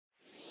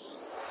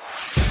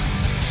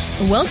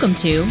Welcome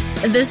to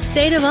The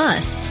State of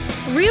Us.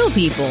 Real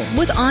people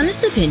with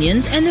honest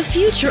opinions and the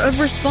future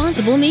of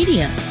responsible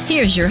media.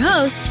 Here's your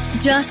host,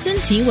 Justin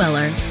T.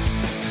 Weller.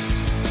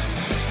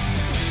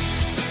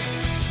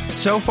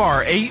 So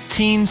far,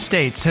 18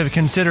 states have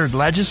considered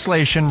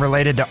legislation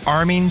related to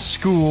arming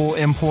school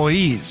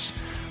employees,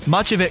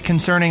 much of it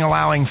concerning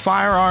allowing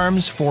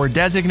firearms for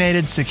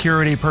designated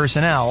security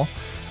personnel,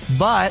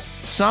 but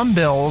some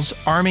bills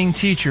arming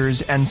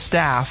teachers and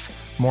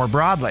staff more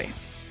broadly.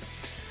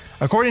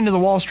 According to the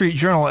Wall Street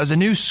Journal, as a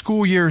new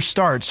school year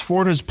starts,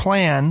 Florida's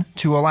plan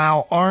to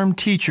allow armed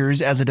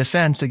teachers as a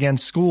defense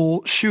against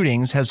school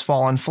shootings has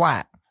fallen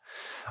flat.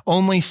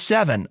 Only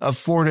 7 of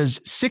Florida's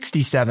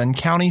 67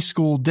 county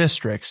school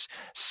districts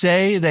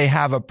say they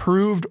have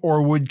approved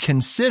or would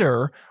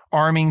consider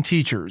arming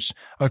teachers,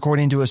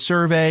 according to a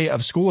survey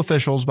of school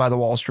officials by the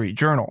Wall Street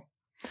Journal.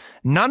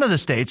 None of the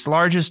state's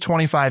largest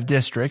 25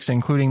 districts,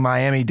 including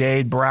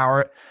Miami-Dade,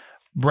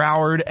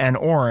 Broward, and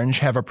Orange,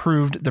 have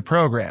approved the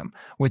program.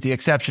 With the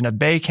exception of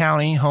Bay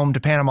County, home to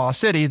Panama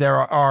City, there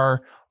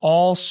are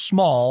all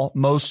small,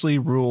 mostly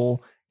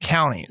rural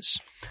counties.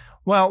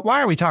 Well,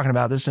 why are we talking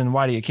about this and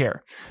why do you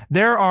care?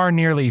 There are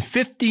nearly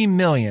 50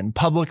 million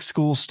public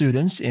school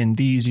students in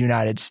these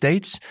United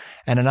States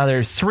and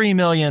another 3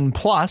 million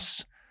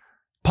plus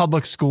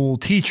public school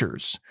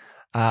teachers.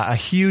 A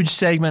huge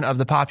segment of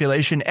the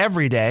population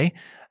every day,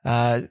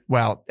 Monday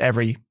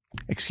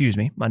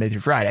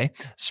through Friday,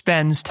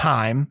 spends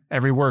time,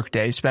 every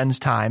workday spends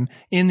time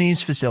in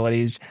these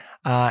facilities,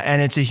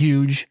 and it's a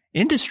huge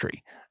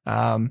industry.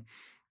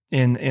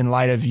 In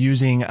light of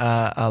using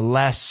a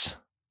less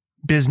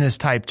business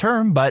type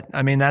term, but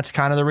I mean, that's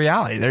kind of the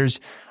reality. There's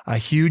a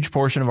huge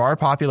portion of our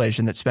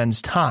population that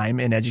spends time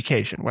in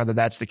education, whether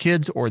that's the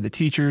kids or the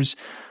teachers.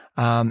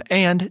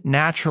 And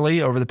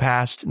naturally, over the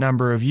past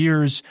number of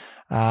years,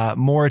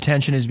 more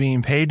attention is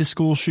being paid to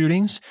school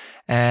shootings,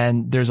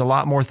 and there's a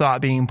lot more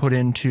thought being put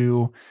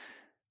into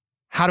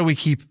how do we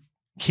keep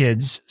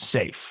kids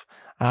safe.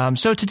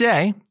 So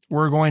today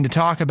we're going to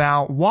talk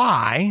about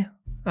why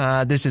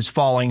this is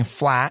falling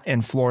flat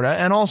in Florida,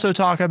 and also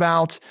talk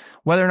about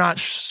whether or not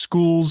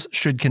schools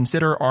should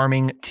consider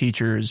arming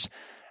teachers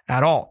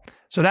at all.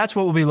 So that's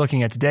what we'll be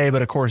looking at today,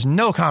 but of course,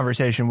 no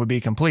conversation would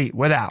be complete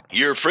without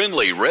your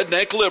friendly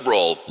redneck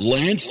liberal,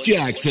 Lance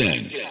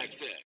Jackson.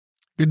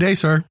 Good day,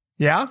 sir.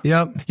 Yeah?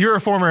 Yep. You're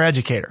a former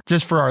educator,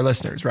 just for our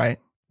listeners, right?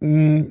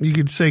 You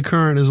could say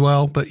current as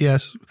well, but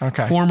yes.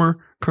 Okay.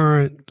 Former,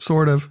 current,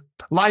 sort of.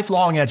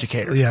 Lifelong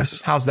educator.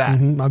 Yes. How's that?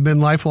 Mm-hmm. I've been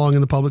lifelong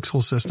in the public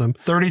school system.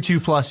 32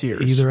 plus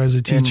years. Either as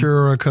a teacher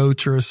or a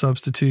coach or a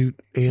substitute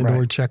and Right.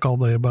 or check all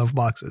the above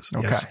boxes.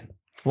 Okay. Yes.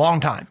 Long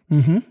time.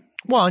 Mm-hmm.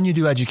 Well, and you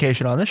do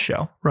education on this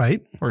show.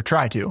 Right. Or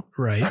try to.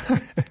 Right.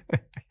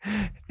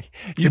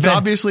 It's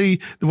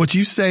obviously what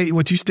you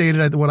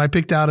stated, what I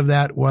picked out of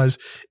that was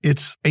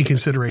it's a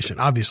consideration.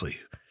 Obviously,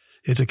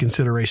 it's a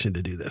consideration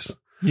to do this.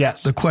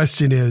 Yes. The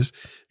question is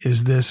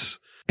this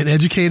an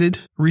educated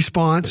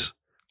response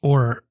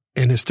or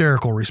an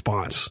hysterical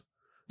response?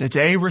 It's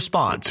a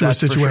response to a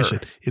situation.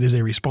 For sure. It is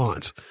a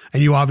response.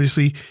 And you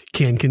obviously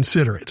can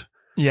consider it.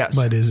 Yes.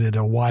 But is it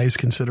a wise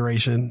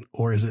consideration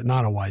or is it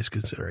not a wise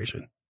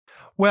consideration?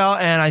 Well,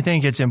 and I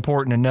think it's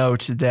important to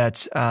note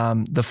that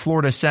the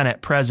Florida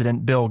Senate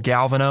President, Bill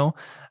Galvano,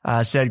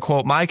 said,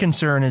 quote, "My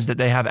concern is that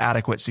they have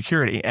adequate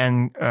security,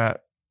 and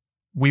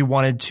we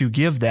wanted to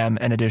give them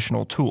an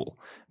additional tool,"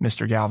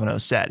 Mr. Galvano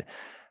said.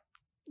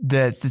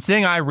 The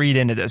thing I read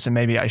into this, and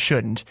maybe I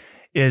shouldn't,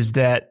 is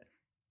that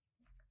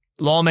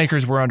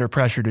lawmakers were under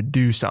pressure to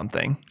do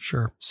something.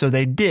 Sure. So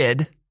they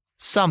did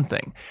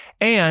something.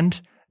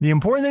 And the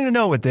important thing to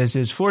note with this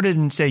is Florida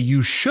didn't say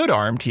you should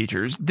arm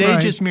teachers. They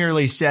just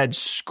merely said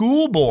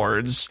school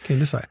boards can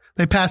decide.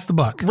 They passed the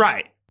buck.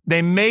 Right.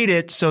 They made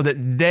it so that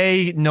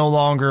they no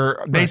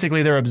longer,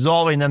 basically they're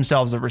absolving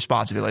themselves of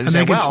responsibility.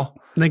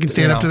 They can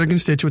stand up to their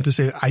constituents and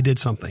say, I did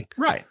something.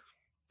 Right.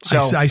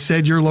 So I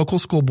said your local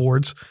school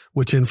boards,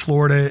 which in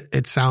Florida,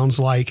 it sounds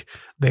like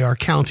they are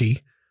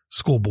county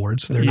school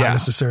boards. They're not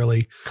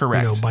necessarily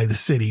correct, by the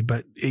city,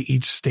 but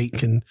each state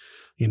can,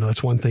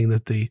 that's one thing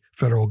that the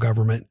federal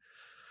government,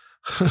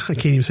 I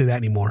can't even say that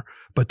anymore,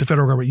 but the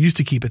federal government used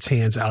to keep its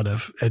hands out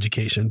of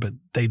education, but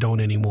they don't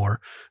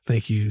anymore.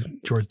 Thank you,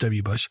 George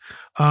W. Bush.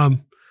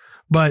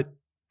 But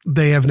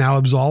they have now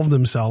absolved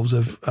themselves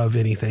of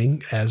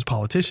anything as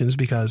politicians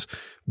because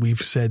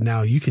we've said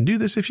now you can do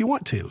this if you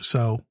want to.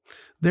 So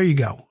there you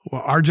go.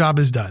 Well, our job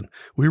is done.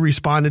 We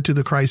responded to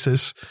the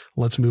crisis.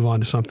 Let's move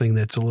on to something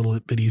that's a little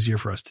bit easier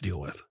for us to deal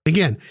with.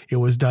 Again, it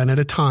was done at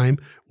a time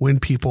when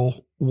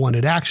people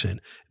wanted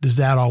action. Does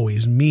that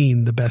always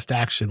mean the best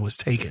action was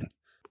taken?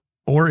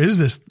 Or is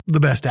this the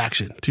best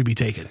action to be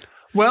taken?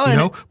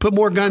 Well, put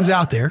more guns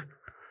out there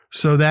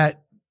so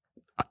that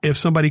if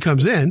somebody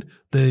comes in,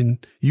 then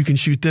you can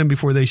shoot them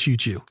before they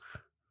shoot you.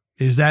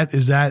 Is that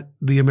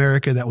the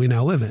America that we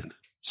now live in?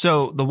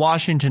 So the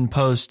Washington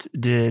Post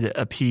did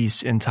a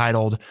piece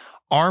entitled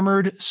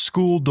armored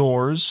school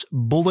doors,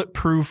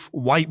 bulletproof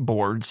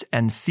whiteboards,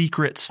 and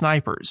secret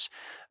snipers.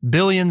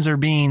 Billions are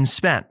being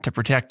spent to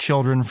protect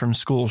children from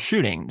school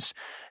shootings.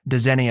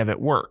 Does any of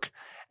it work?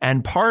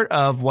 And part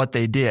of what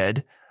they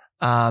did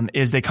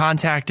is they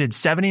contacted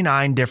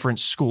 79 different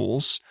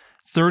schools.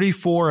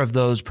 34 of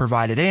those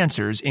provided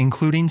answers,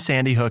 including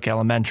Sandy Hook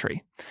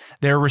Elementary.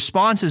 Their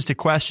responses to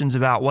questions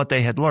about what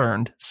they had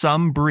learned,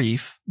 some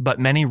brief, but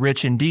many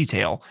rich in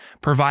detail,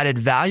 provided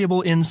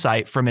valuable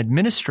insight from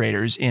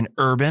administrators in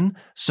urban,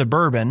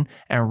 suburban,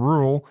 and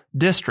rural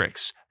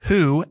districts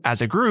who,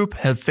 as a group,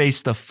 have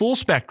faced the full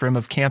spectrum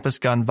of campus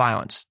gun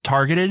violence,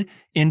 targeted,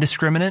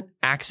 indiscriminate,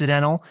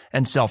 accidental,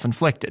 and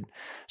self-inflicted.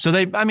 So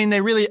they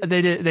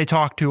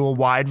talked to a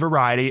wide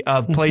variety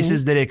of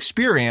places that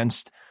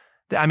experienced,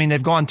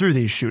 they've gone through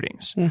these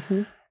shootings.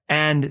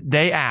 And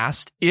they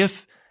asked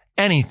if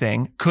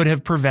anything could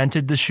have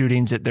prevented the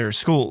shootings at their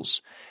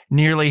schools.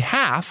 Nearly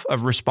half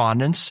of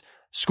respondents,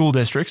 school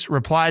districts,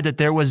 replied that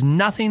there was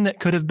nothing that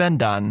could have been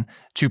done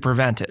to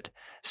prevent it.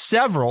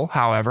 Several,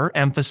 however,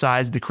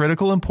 emphasized the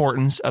critical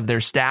importance of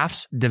their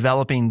staffs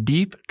developing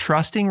deep,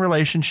 trusting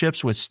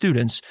relationships with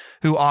students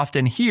who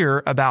often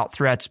hear about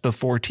threats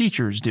before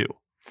teachers do.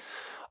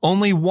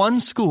 Only one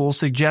school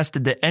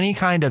suggested that any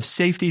kind of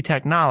safety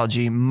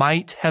technology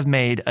might have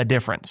made a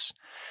difference.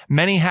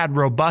 Many had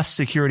robust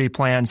security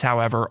plans,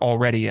 however,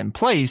 already in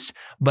place,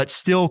 but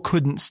still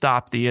couldn't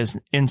stop the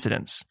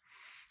incidents.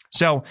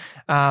 So,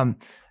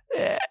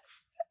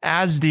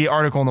 as the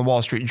article in the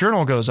Wall Street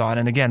Journal goes on,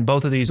 and again,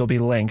 both of these will be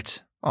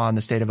linked on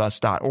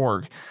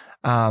thestateofus.org,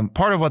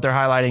 part of what they're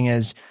highlighting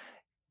is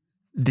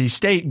the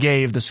state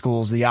gave the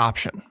schools the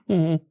option.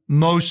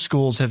 Most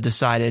schools have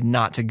decided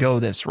not to go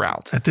this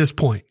route. At this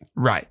point.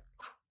 Right.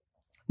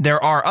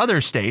 There are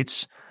other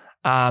states,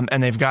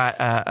 and they've got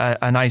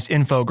a nice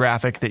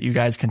infographic that you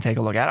guys can take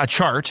a look at. A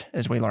chart,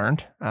 as we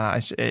learned,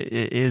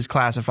 it is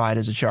classified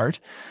as a chart.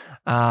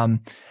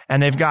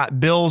 And they've got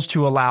bills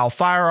to allow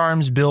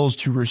firearms, bills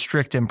to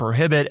restrict and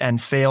prohibit,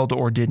 and failed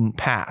or didn't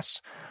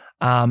pass.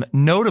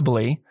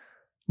 Notably,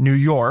 New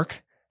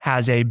York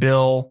has a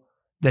bill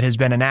that has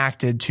been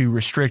enacted to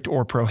restrict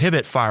or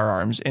prohibit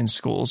firearms in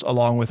schools,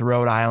 along with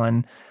Rhode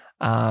Island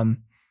and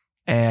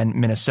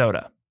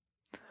Minnesota.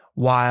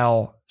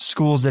 While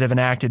schools that have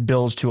enacted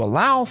bills to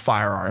allow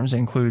firearms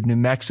include New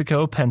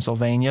Mexico,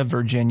 Pennsylvania,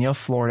 Virginia,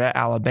 Florida,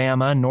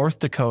 Alabama, North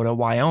Dakota,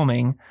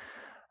 Wyoming.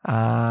 Did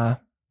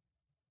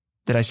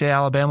I say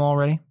Alabama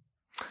already?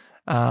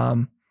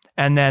 And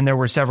then there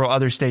were several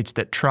other states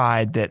that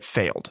tried that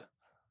failed.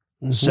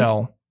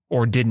 So,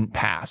 or didn't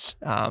pass.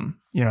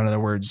 In other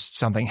words,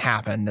 something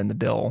happened and the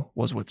bill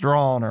was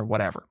withdrawn or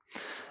whatever.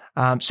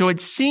 So it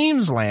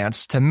seems,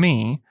 Lance, to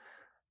me,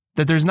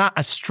 that there's not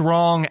a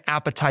strong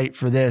appetite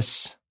for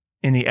this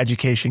in the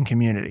education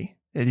community.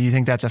 Do you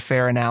think that's a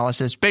fair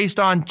analysis based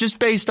on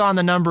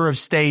the number of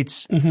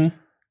states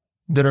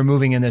that are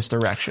moving in this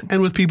direction?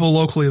 And with people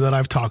locally that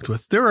I've talked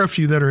with, there are a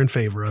few that are in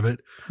favor of it,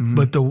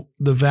 but the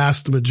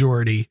vast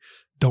majority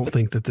don't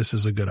think that this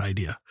is a good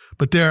idea.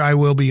 But there, I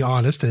will be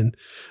honest, and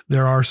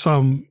there are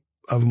some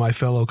of my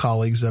fellow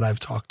colleagues that I've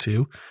talked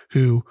to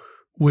who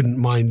wouldn't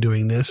mind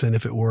doing this, and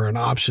if it were an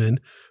option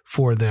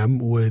for them,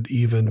 would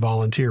even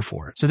volunteer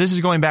for it. So this is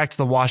going back to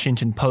the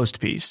Washington Post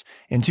piece.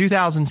 In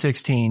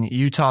 2016,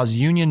 Utah's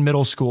Union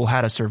Middle School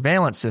had a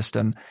surveillance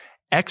system,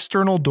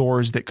 external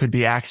doors that could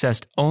be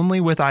accessed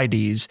only with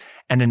IDs,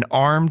 and an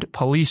armed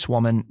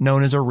policewoman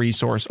known as a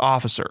resource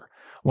officer,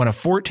 when a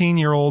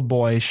 14-year-old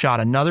boy shot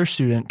another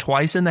student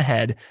twice in the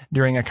head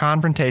during a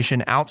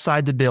confrontation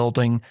outside the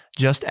building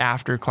just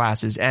after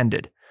classes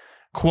ended.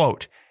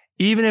 Quote,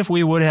 "Even if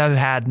we would have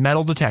had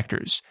metal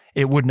detectors,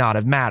 it would not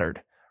have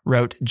mattered,"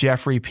 wrote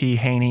Jeffrey P.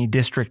 Haney,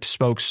 district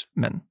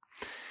spokesman.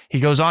 He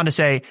goes on to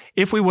say,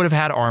 "If we would have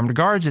had armed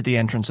guards at the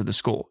entrance of the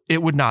school,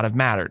 it would not have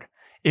mattered.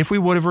 If we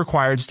would have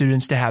required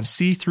students to have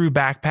see-through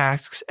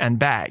backpacks and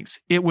bags,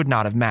 it would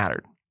not have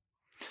mattered."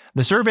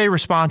 The survey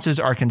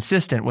responses are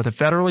consistent with a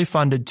federally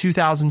funded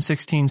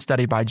 2016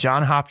 study by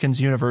Johns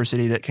Hopkins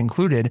University that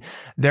concluded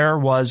there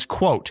was,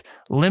 quote,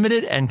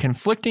 "limited and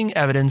conflicting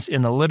evidence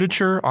in the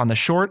literature on the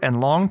short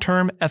and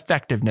long-term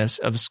effectiveness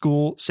of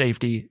school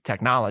safety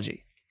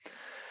technology."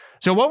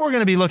 So what we're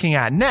going to be looking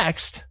at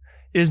next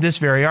is this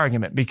very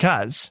argument,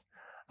 because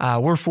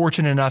we're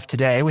fortunate enough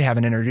today, we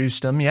haven't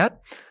introduced them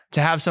yet,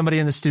 to have somebody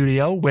in the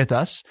studio with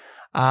us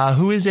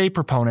who is a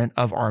proponent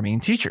of arming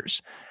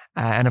teachers.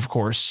 And of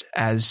course,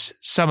 as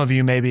some of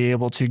you may be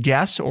able to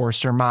guess or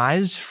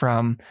surmise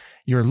from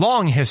your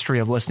long history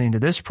of listening to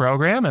this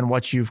program and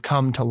what you've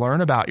come to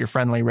learn about your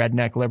friendly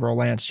redneck liberal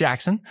Lance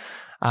Jackson,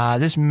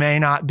 this may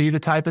not be the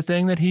type of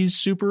thing that he's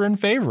super in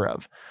favor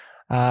of.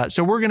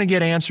 So we're going to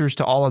get answers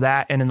to all of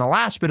that. And in the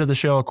last bit of the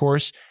show, of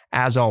course,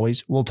 as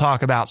always, we'll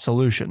talk about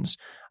solutions.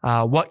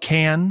 What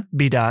can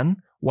be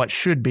done, what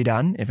should be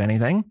done, if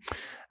anything.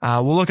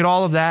 We'll look at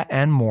all of that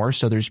and more.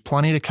 So there's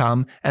plenty to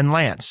come. And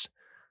Lance,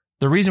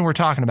 the reason we're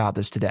talking about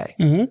this today,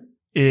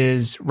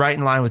 is right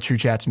in line with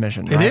TrueChat's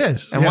mission, It right?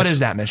 is. And yes. what is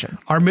that mission?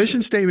 Our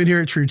mission statement here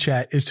at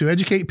TrueChat is to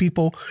educate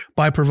people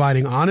by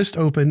providing honest,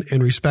 open,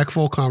 and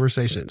respectful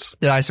conversations.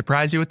 Did I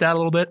surprise you with that a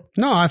little bit?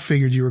 No, I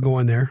figured you were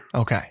going there.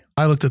 Okay.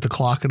 I looked at the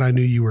clock and I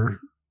knew you were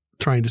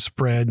trying to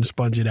spread and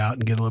sponge it out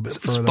and get a little bit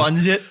further.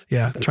 Sponge it?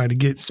 Yeah, trying to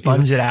get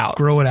Sponge it out.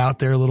 Grow it out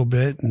there a little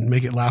bit and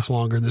make it last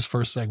longer this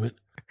first segment.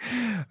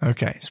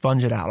 Okay,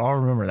 sponge it out. I'll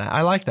remember that.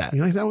 I like that.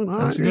 You like that one?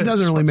 That's It good.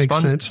 doesn't really make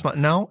sense.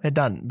 No, it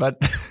doesn't.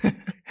 But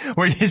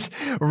where you just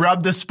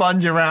rub the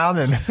sponge around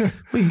and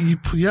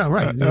Yeah,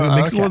 right. It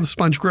makes the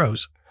sponge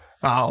grows.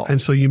 Oh,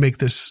 and so you make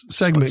this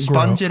segment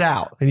grow. Sponge it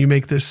out. And you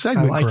make this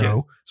segment like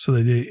grow so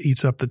that it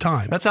eats up the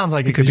time. That sounds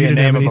like it could be a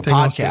name of a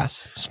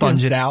podcast.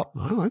 Sponge it out.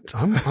 Well,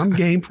 I'm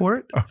game for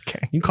it.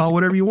 Okay. You call it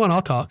whatever you want.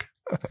 I'll talk.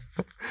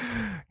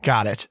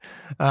 Got it.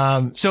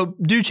 So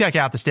do check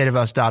out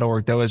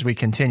thestateofus.org though as we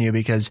continue,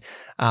 because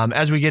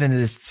as we get into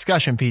this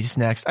discussion piece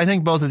next, I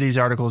think both of these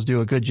articles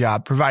do a good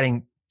job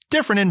providing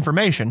different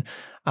information,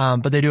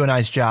 but they do a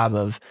nice job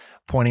of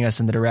pointing us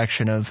in the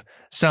direction of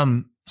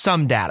some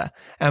data.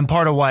 And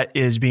part of what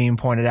is being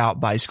pointed out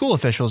by school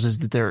officials is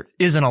that there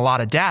isn't a lot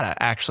of data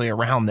actually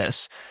around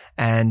this.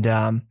 And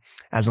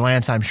as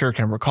Lance, I'm sure,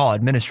 can recall,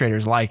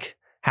 administrators like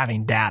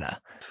having data.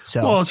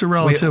 So well, it's a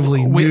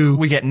relatively new.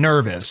 We get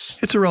nervous.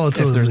 It's a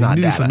relatively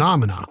new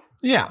phenomenon.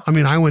 Yeah. I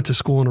mean, I went to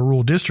school in a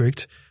rural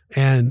district,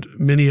 and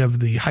many of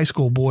the high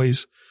school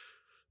boys.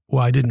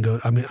 Well, I didn't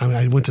go.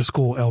 I went to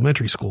school,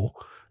 elementary school,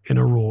 in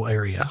a rural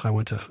area. I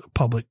went to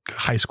public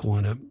high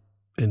school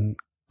in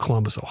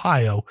Columbus,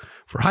 Ohio,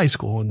 for high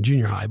school and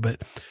junior high.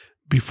 But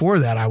before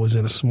that, I was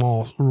in a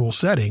small rural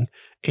setting,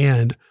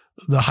 and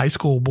the high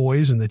school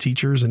boys and the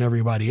teachers and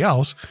everybody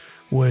else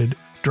would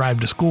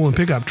drive to school in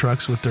pickup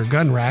trucks with their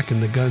gun rack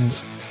and the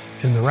guns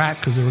in the rack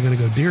because they were going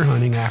to go deer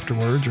hunting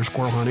afterwards or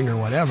squirrel hunting or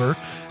whatever,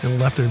 and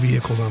left their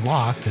vehicles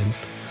unlocked. And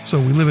so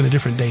we live in a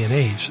different day and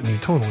age. I mean,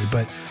 totally.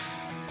 But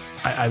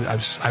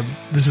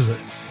this is a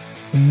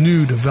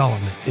new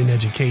development in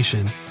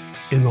education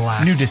in the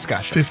last new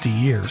discussion 50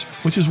 years,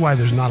 which is why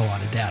there's not a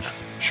lot of data.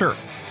 Sure.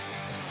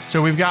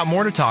 So we've got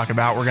more to talk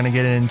about. We're going to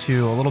get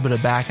into a little bit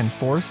of back and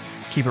forth.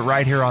 Keep it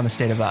right here on The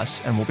State of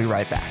Us, and we'll be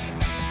right back.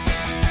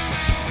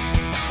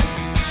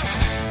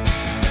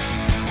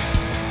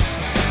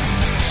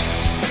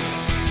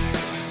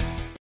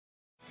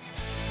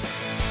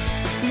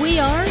 We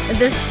are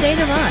The State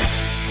of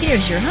Us.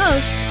 Here's your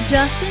host,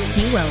 Justin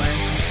T. Weller.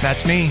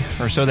 That's me,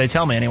 or so they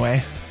tell me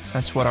anyway.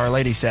 That's what Our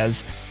Lady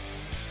says.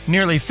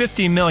 Nearly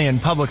 50 million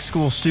public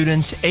school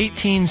students,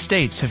 18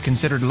 states have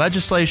considered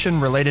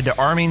legislation related to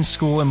arming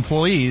school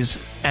employees,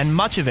 and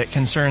much of it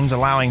concerns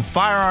allowing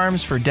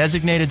firearms for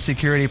designated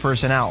security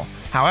personnel.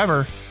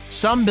 However,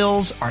 some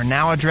bills are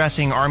now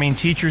addressing arming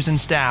teachers and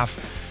staff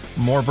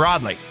more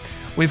broadly.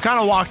 We've kind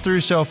of walked through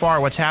so far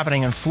what's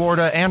happening in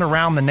Florida and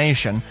around the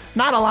nation.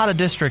 Not a lot of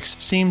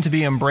districts seem to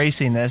be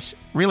embracing this,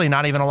 really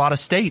not even a lot of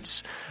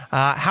states.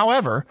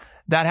 However,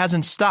 that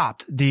hasn't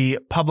stopped the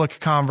public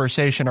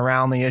conversation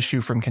around the issue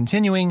from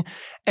continuing,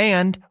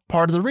 and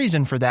part of the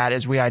reason for that,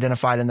 as we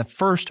identified in the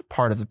first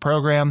part of the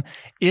program,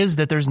 is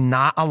that there's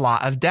not a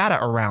lot of data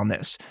around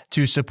this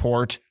to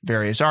support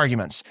various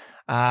arguments.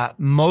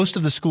 Most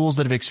of the schools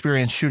that have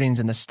experienced shootings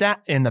in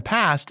the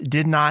past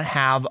did not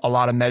have a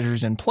lot of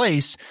measures in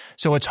place,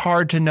 so it's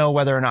hard to know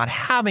whether or not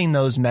having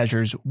those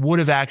measures would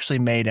have actually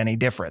made any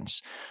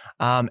difference.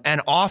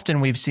 And often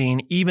we've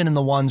seen, even in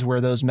the ones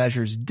where those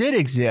measures did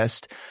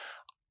exist,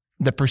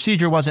 the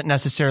procedure wasn't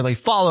necessarily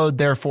followed,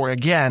 therefore,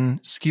 again,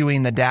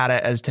 skewing the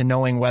data as to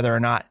knowing whether or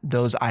not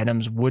those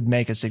items would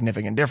make a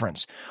significant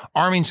difference.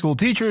 Arming school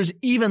teachers,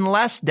 even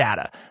less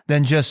data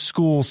than just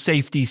school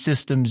safety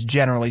systems,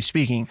 generally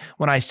speaking.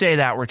 When I say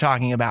that, we're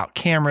talking about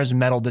cameras,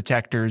 metal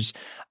detectors,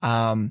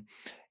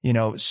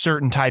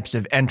 certain types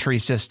of entry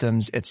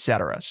systems,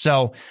 etc.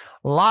 So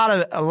a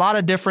lot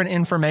of different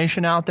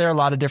information out there, a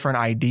lot of different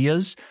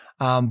ideas,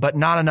 but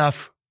not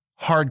enough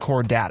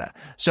hardcore data.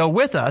 So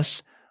with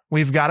us,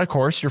 we've got, of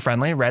course, your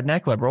friendly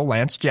redneck liberal,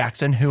 Lance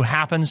Jackson, who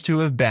happens to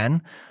have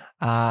been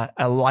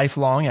a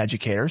lifelong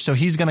educator. So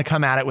he's going to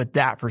come at it with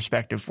that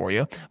perspective for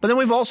you. But then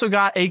we've also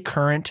got a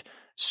current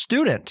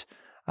student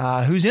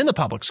who's in the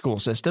public school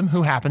system,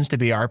 who happens to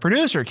be our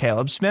producer,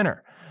 Caleb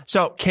Spinner.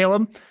 So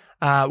Caleb,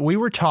 we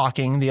were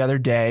talking the other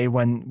day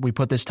when we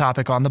put this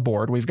topic on the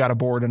board. We've got a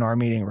board in our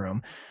meeting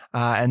room,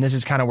 and this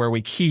is kind of where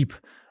we keep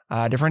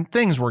different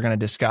things we're going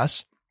to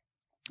discuss.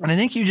 And I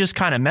think you just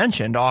kind of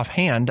mentioned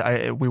offhand,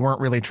 we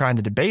weren't really trying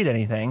to debate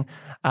anything,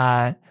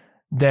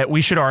 that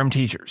we should arm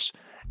teachers.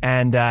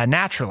 And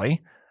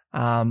naturally,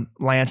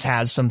 Lance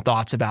has some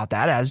thoughts about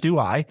that, as do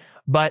I.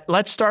 But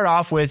let's start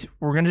off with,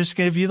 we're going to just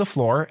give you the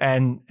floor,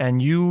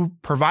 and you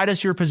provide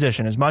us your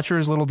position, as much or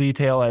as little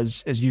detail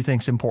as you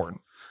think's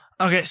important.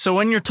 Okay, so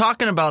when you're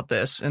talking about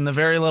this, in the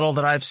very little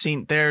that I've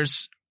seen,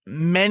 there's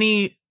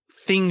many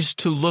things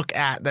to look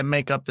at that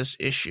make up this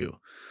issue.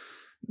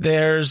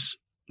 There's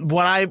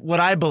what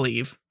I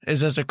believe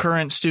is, as a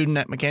current student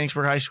at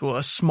Mechanicsburg High School,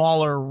 a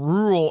smaller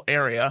rural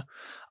area,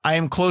 I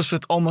am close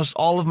with almost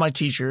all of my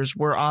teachers.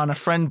 We're on a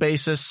friend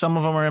basis. Some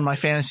of them are in my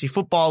fantasy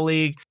football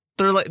league.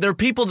 They're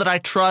people that I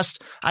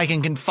trust. I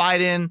can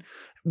confide in.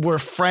 We're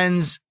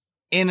friends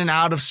in and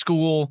out of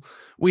school.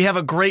 We have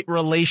a great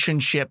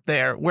relationship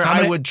there where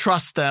I would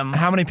trust them.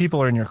 How many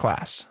people are in your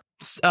class?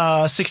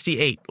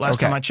 68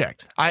 last time I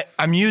checked.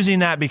 I'm using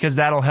that because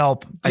that'll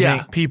help, I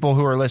think, people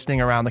who are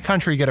listening around the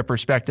country get a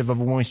perspective of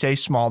when we say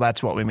small,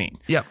 that's what we mean.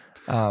 Yeah.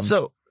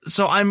 So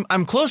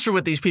I'm closer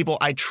with these people.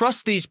 I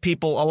trust these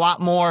people a lot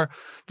more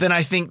than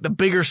I think the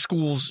bigger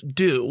schools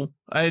do.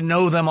 I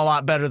know them a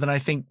lot better than I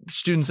think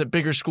students at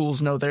bigger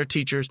schools know their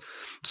teachers.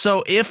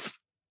 So if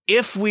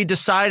we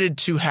decided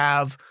to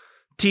have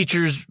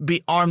teachers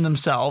arm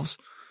themselves,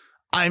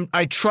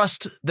 I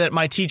trust that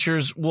my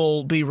teachers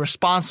will be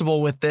responsible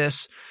with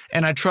this,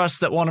 and I trust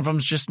that one of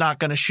them's just not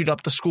going to shoot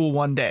up the school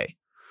one day.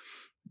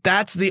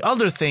 That's the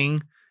other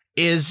thing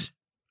is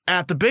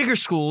at the bigger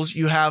schools,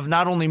 you have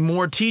not only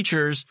more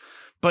teachers,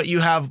 but you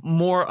have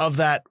more of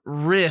that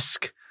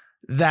risk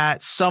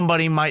that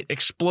somebody might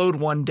explode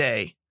one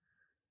day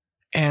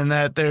and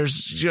that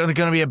there's going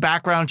to be a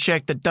background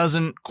check that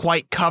doesn't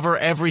quite cover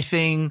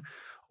everything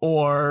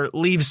or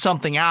leaves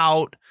something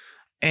out,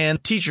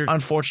 and teacher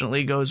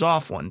unfortunately goes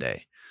off one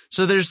day.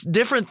 So there's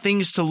different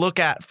things to look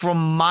at.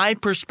 From my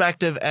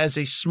perspective as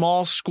a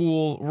small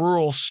school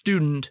rural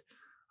student,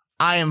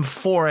 I am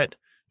for it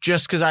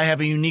just because I have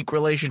a unique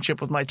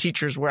relationship with my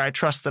teachers where I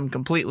trust them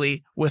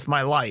completely with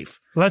my life.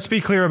 Let's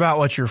be clear about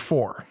what you're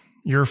for.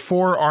 You're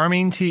for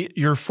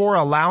you're for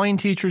allowing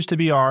teachers to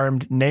be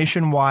armed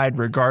nationwide,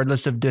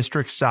 regardless of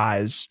district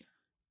size.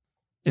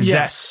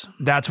 Yes.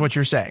 That's what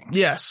you're saying.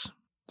 Yes.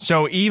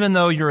 So even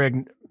though you're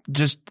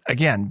just,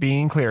 again,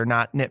 being clear,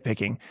 not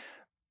nitpicking.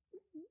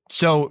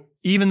 So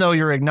even though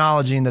you're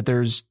acknowledging that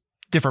there's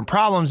different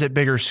problems at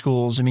bigger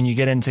schools, I mean, you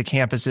get into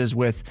campuses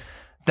with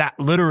that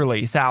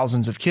literally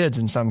thousands of kids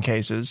in some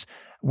cases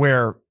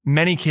where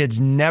many kids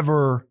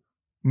never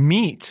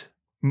meet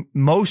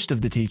most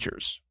of the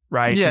teachers,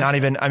 right? Yes. Not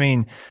even, I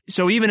mean,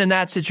 so even in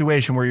that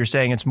situation where you're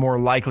saying it's more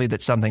likely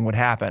that something would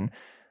happen,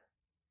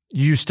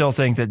 you still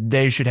think that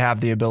they should have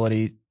the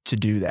ability to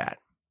do that.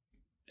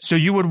 So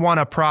you would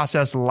want a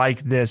process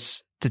like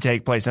this to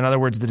take place. In other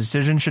words, the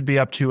decision should be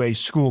up to a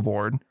school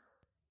board.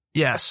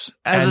 Yes.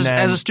 As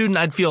a student,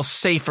 I'd feel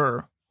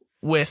safer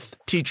with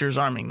teachers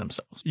arming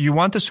themselves. You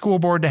want the school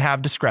board to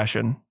have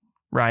discretion,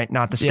 right?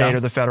 Not the state or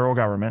the federal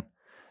government.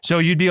 So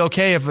you'd be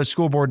okay if a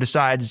school board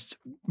decides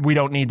we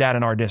don't need that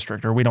in our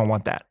district or we don't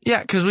want that.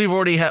 Yeah, because we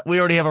already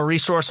have a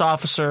resource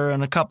officer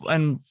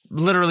and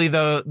literally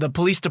the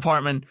police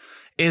department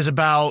is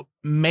about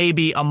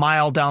maybe a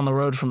mile down the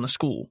road from the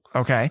school.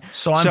 Okay.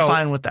 So I'm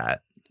fine with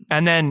that.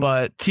 And then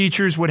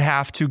teachers would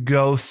have to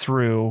go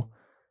through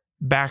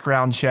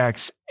background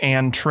checks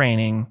and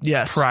training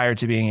prior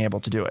to being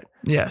able to do it.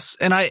 Yes.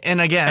 And I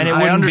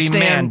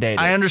understand be mandated.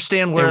 I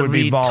understand where it would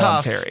be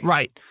voluntary. Tough.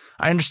 Right.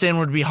 I understand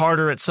where it'd be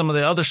harder at some of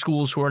the other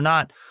schools who are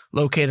not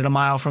located a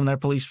mile from their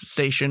police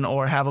station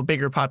or have a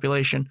bigger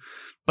population.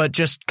 But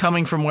just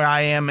coming from where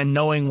I am and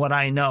knowing what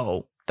I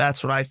know,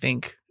 that's what I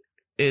think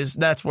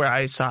that's where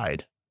I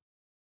side.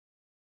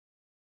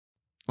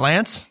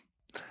 Lance,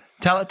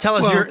 tell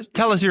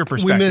us your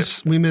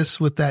perspective. We miss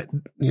with that,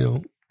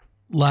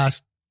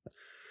 last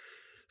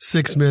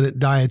 6-minute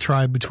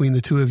diatribe between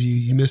the two of you.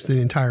 You missed the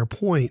entire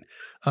point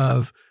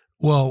of,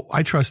 well,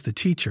 I trust the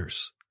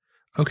teachers.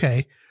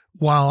 Okay.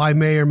 While I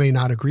may or may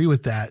not agree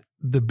with that,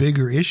 the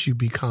bigger issue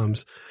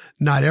becomes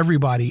not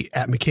everybody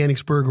at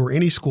Mechanicsburg or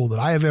any school that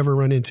I have ever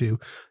run into,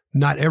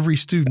 not every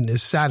student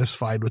is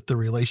satisfied with the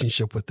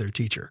relationship with their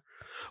teacher.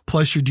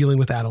 Plus, you're dealing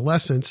with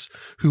adolescents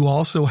who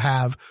also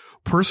have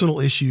personal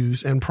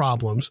issues and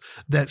problems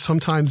that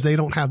sometimes they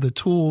don't have the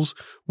tools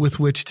with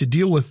which to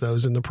deal with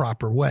those in the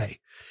proper way.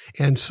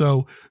 And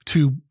so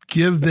to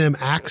give them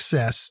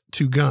access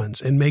to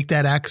guns and make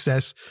that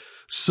access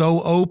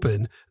so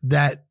open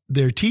that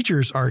their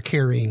teachers are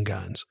carrying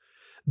guns,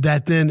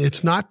 that then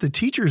it's not the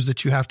teachers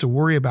that you have to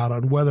worry about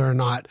on whether or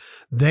not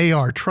they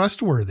are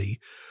trustworthy,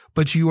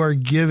 but you are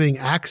giving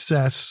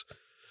access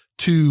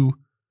to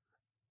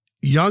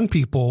young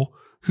people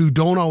who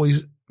don't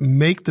always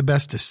make the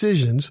best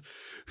decisions,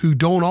 who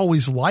don't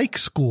always like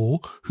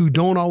school, who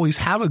don't always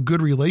have a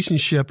good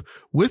relationship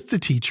with the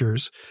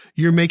teachers.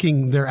 You're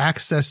making their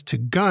access to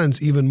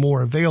guns even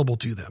more available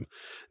to them.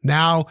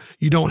 Now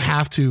you don't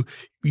have to,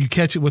 you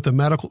catch it with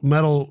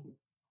a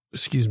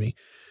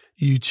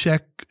you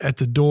check at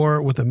the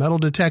door with a metal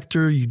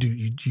detector.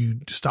 You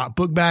stop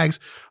book bags.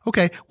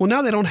 Okay. Well,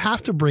 now they don't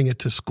have to bring it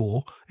to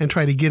school and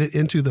try to get it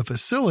into the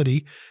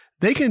facility.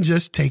 They can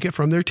just take it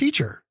from their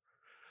teacher.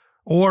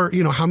 Or,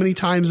 how many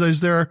times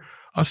is there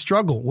a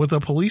struggle with a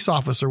police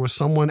officer with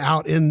someone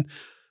out in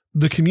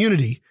the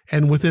community,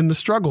 and within the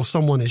struggle,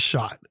 someone is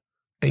shot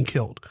and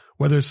killed,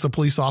 whether it's the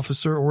police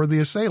officer or the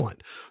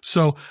assailant.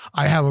 So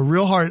I have a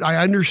real hard,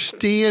 I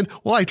understand,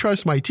 well, I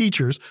trust my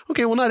teachers.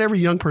 Okay. Well, not every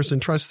young person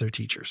trusts their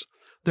teachers.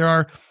 There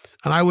are,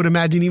 and I would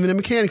imagine even in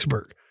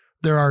Mechanicsburg,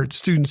 there are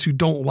students who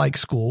don't like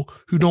school,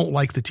 who don't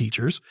like the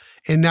teachers.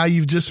 And now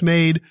you've just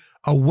made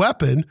a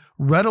weapon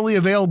readily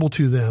available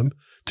to them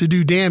to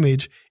do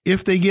damage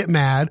if they get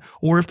mad,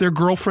 or if their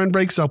girlfriend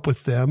breaks up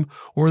with them,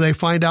 or they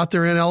find out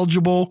they're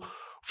ineligible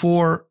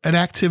for an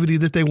activity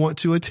that they want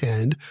to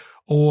attend,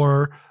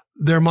 or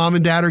their mom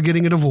and dad are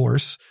getting a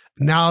divorce.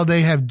 Now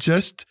they have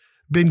just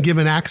been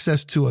given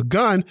access to a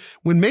gun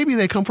when maybe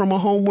they come from a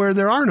home where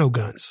there are no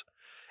guns.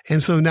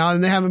 And so now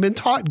they haven't been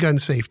taught gun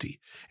safety.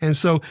 And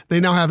so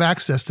they now have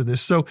access to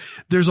this. So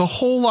there's a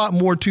whole lot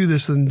more to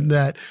this than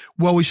that.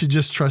 Well, we should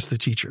just trust the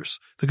teachers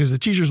because the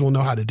teachers will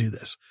know how to do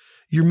this.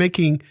 You're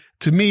making,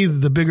 to me,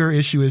 the bigger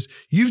issue is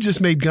you've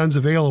just made guns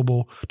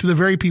available to the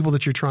very people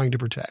that you're trying to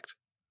protect.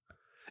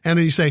 And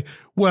then you say,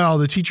 well,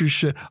 the teachers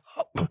should,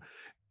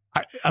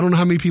 I don't know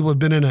how many people have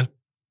been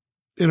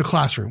in a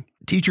classroom.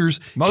 Teachers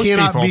most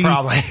cannot people be,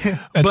 probably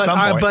at some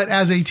point. But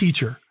as a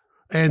teacher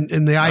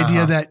and the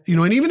idea that,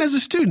 and even as a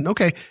student,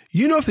 okay,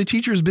 if the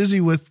teacher is busy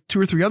with 2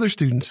 or 3 other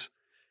students,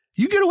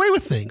 you get away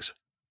with things,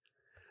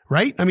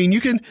 right? I mean,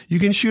 you can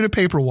shoot a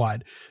paper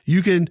wad.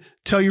 You can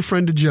tell your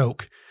friend a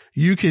joke.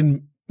 You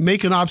can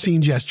make an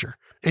obscene gesture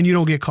and you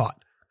don't get caught.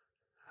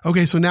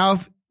 Okay. So now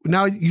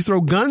you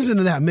throw guns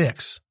into that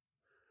mix.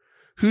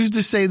 Who's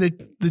to say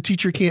that the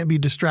teacher can't be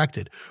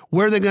distracted?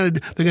 Where are they going to,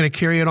 they're going to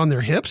carry it on their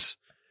hips?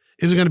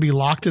 Is it going to be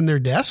locked in their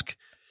desk?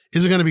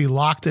 Is it going to be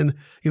locked in,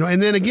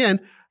 and then again,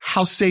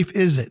 how safe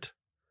is it?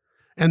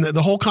 And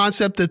the whole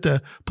concept that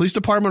the police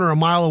department are a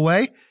mile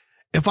away.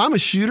 If I'm a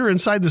shooter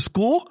inside the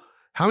school,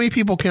 how many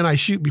people can I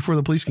shoot before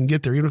the police can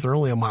get there, even if they're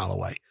only a mile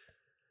away?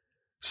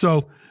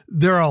 So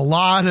there are a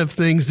lot of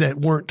things that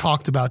weren't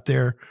talked about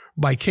there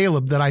by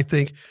Caleb that I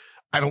think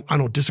I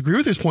don't disagree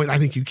with his point. I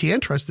think you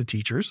can trust the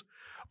teachers,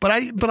 but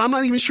I'm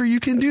not even sure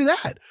you can do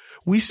that.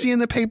 We see in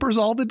the papers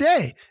all the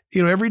day,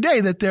 every day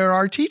that there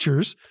are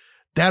teachers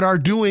that are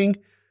doing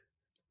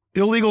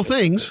illegal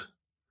things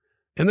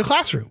in the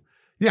classroom.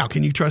 Now,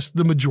 can you trust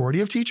the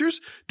majority of teachers?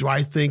 Do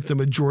I think the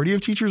majority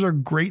of teachers are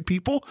great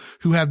people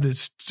who have the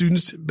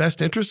students'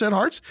 best interests at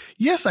heart?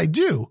 Yes, I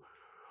do.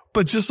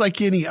 But just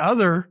like any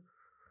other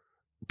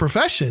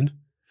profession,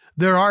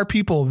 there are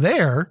people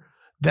there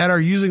that are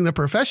using the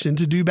profession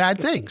to do bad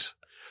things.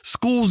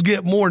 Schools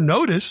get more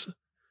notice.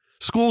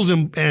 Schools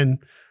and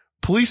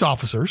police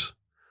officers,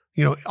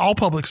 all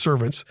public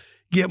servants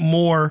get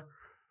more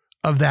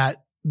of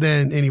that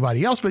than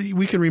anybody else. But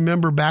we can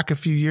remember back a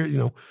few years,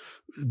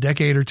 a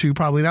decade or two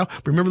probably now.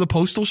 Remember the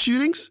postal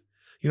shootings?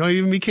 It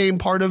even became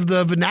part of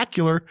the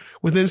vernacular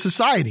within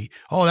society.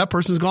 Oh, that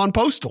person's gone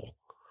postal.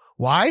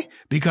 Why?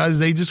 Because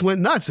they just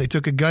went nuts. They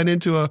took a gun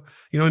into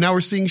now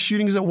we're seeing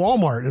shootings at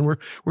Walmart and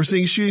we're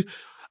seeing shootings.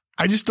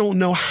 I just don't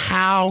know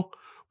how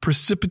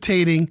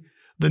precipitating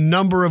the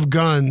number of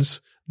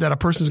guns that a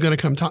person's going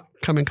to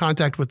come in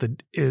contact with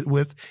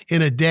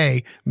in a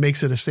day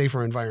makes it a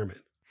safer environment.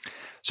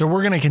 So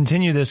we're going to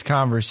continue this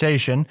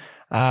conversation.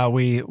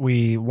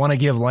 We want to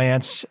give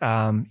Lance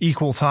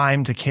equal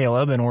time to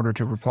Caleb in order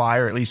to reply,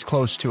 or at least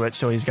close to it.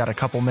 So he's got a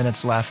couple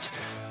minutes left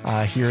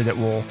here that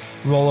we'll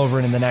roll over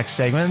into the next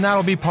segment. And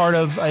that'll be part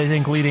of, I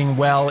think, leading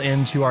well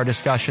into our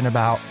discussion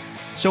about,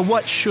 so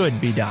what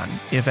should be done,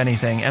 if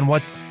anything, and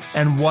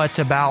what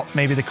about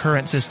maybe the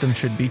current system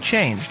should be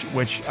changed,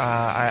 which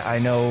I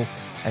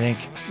think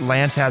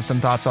Lance has some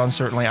thoughts on.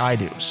 Certainly I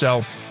do.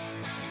 So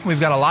we've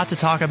got a lot to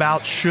talk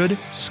about. Should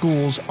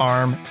schools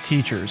arm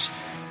teachers?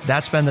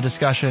 That's been the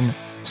discussion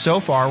so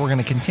far. We're going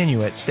to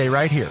continue it. Stay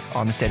right here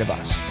on The State of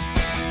Us.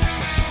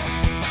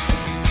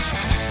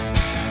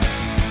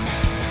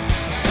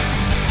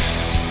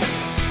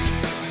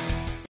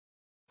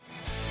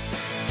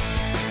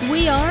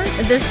 We are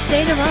The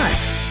State of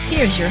Us.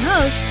 Here's your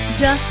host,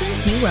 Justin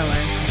T.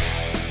 Weller.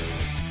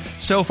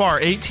 So far,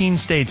 18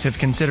 states have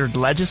considered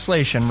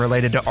legislation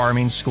related to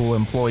arming school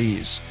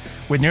employees.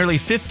 With nearly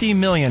 50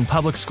 million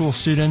public school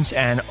students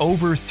and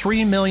over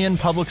 3 million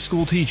public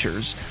school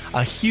teachers,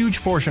 a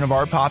huge portion of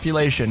our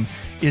population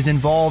is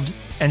involved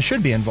and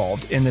should be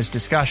involved in this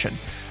discussion.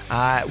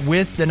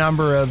 With the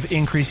number of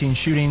increasing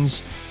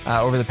shootings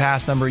over the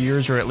past number of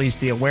years, or at least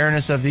the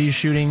awareness of these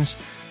shootings,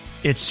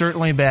 it's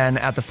certainly been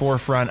at the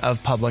forefront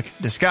of public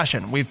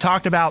discussion. We've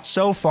talked about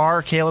so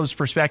far Caleb's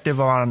perspective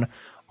on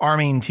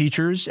arming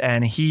teachers,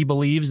 and he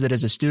believes that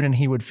as a student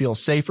he would feel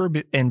safer,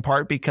 in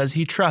part because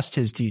he trusts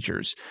his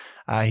teachers.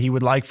 He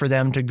would like for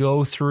them to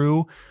go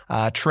through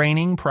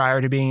training prior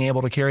to being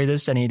able to carry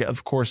this, and he'd,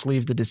 of course,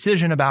 leave the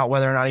decision about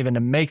whether or not even to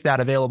make that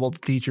available to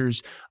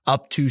teachers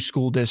up to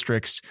school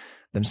districts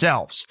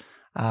themselves.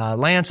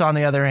 Lance, on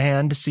the other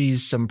hand,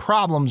 sees some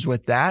problems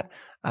with that.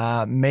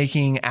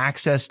 Making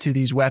access to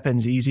these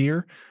weapons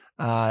easier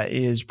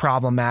is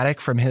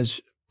problematic from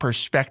his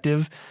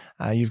perspective.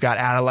 You've got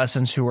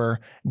adolescents who are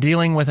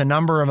dealing with a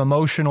number of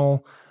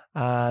emotional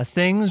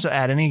things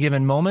at any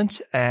given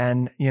moment,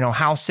 and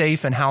how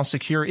safe and how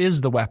secure is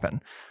the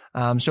weapon.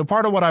 So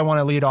part of what I want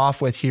to lead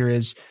off with here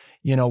is,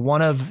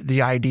 one of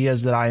the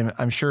ideas that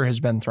I'm sure has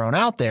been thrown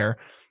out there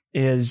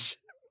is,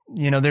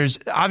 there's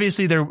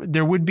obviously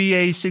there would be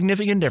a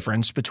significant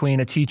difference between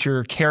a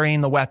teacher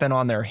carrying the weapon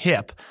on their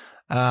hip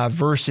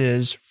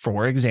versus,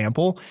 for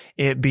example,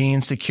 it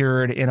being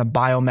secured in a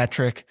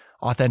biometric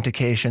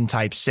authentication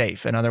type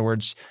safe. In other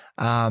words,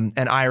 an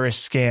iris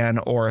scan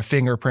or a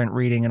fingerprint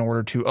reading in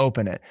order to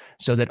open it,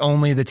 so that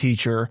only the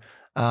teacher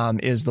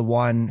is the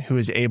one who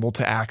is able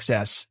to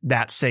access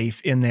that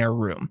safe in their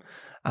room.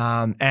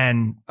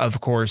 And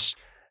of course,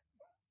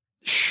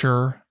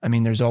 sure, I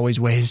mean, there's always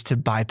ways to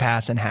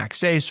bypass and hack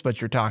safes,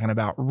 but you're talking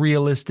about,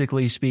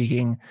 realistically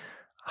speaking,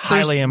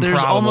 highly improbable.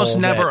 There's almost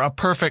never a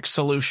perfect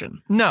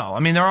solution. No,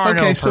 I mean, there are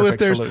no perfect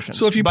solutions.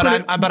 So if you but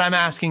I'm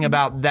asking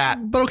about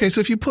that. But okay,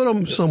 so if you put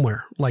them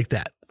somewhere like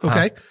that,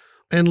 okay,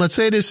 and let's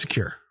say it is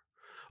secure.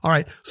 All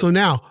right, so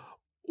now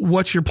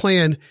what's your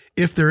plan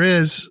if there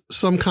is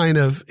some kind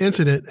of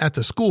incident at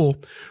the school?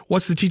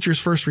 What's the teacher's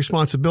first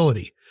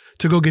responsibility?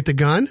 To go get the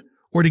gun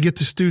or to get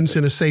the students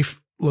in a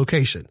safe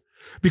location?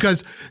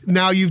 Because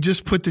now you've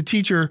just put the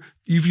teacher,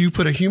 you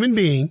put a human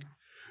being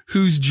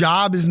whose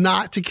job is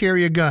not to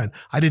carry a gun.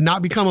 I did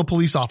not become a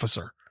police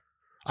officer.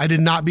 I did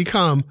not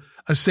become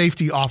a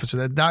safety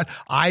officer. That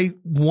I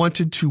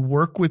wanted to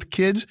work with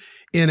kids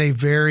in a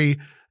very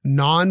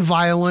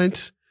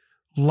nonviolent,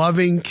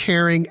 loving,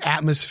 caring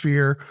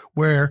atmosphere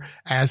where,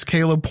 as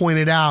Caleb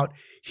pointed out,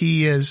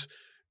 he is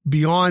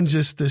beyond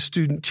just the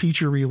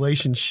student-teacher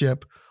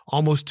relationship,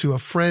 almost to a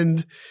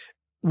friend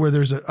where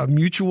there's a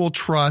mutual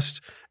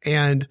trust.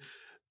 And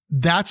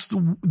that's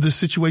the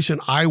situation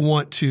I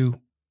want to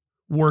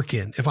work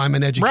in if I'm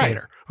an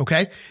educator. Right.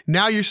 Okay.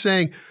 Now you're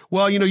saying,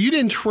 well, you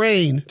didn't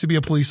train to be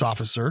a police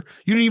officer.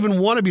 You didn't even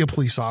want to be a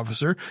police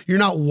officer. You're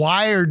not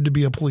wired to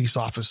be a police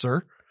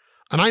officer.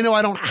 And I know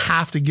I don't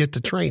have to get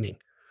to training.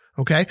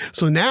 Okay.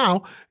 So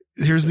now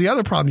here's the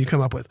other problem you come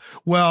up with.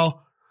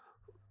 Well,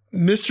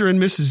 Mr. and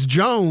Mrs.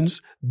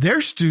 Jones, their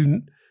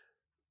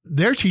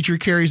teacher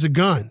carries a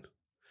gun.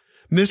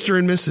 Mr.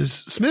 and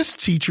Mrs. Smith's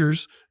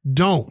teachers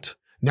don't.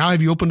 Now,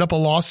 have you opened up a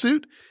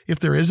lawsuit if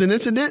there is an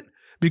incident?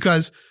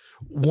 Because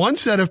one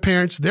set of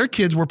parents, their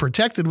kids were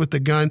protected with the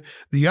gun.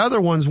 The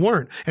other ones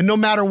weren't. And no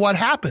matter what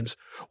happens,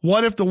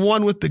 what if the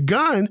one with the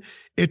gun,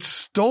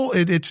 it's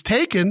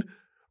taken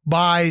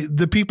by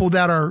the people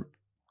that are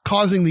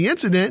causing the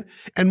incident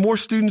and more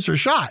students are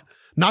shot?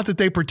 Not that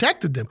they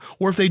protected them,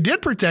 or if they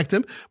did protect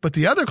them, but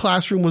the other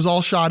classroom was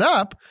all shot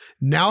up.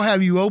 Now,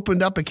 have you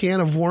opened up a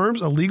can of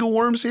worms, illegal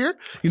worms here?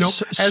 And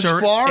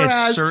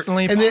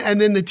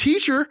then the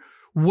teacher,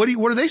 what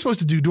are they supposed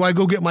to do? Do I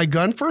go get my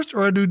gun first,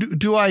 or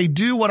do I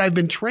do what I've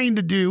been trained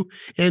to do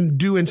and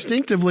do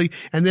instinctively?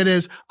 And that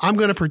is, I'm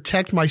going to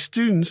protect my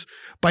students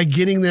by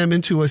getting them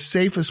into a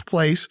safest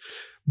place,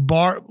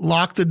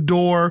 lock the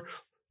door,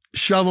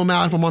 shove them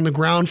out. If I'm on the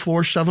ground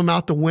floor, shove them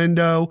out the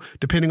window,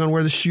 depending on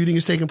where the shooting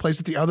is taking place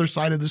at the other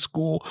side of the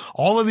school.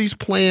 All of these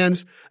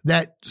plans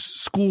that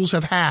schools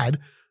have had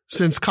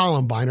since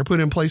Columbine or put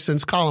in place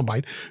since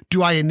Columbine.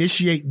 Do I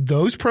initiate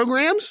those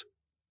programs,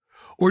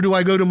 or do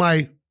I go to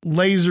my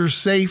laser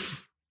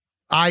safe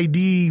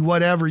ID,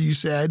 whatever you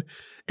said,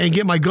 and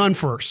get my gun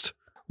first?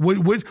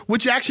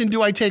 Which action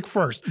do I take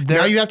first?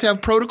 Now you have to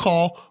have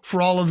protocol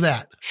for all of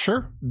that.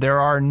 Sure. There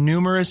are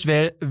numerous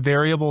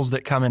variables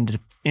that come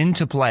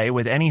into play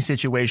with any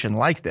situation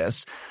like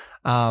this,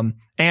 and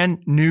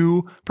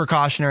new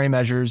precautionary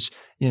measures,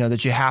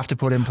 that you have to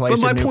put in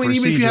place. But my point,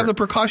 even if you have the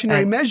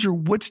precautionary measure,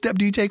 what step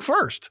do you take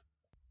first?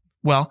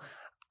 Well,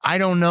 I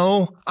don't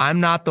know. I'm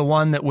not the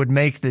one that would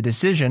make the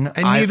decision.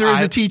 And neither is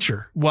a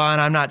teacher. Well,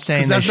 and I'm not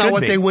saying that's not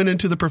what they went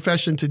into the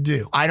profession to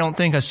do. I don't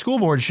think a school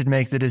board should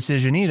make the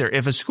decision either.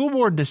 If a school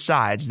board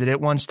decides that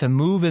it wants to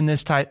move in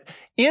the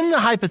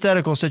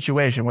hypothetical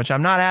situation, which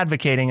I'm not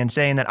advocating and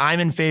saying that I'm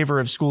in favor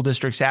of school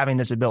districts having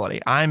this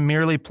ability. I'm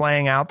merely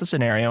playing out the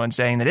scenario and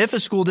saying that if a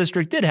school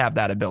district did have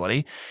that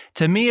ability,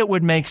 to me, it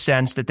would make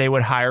sense that they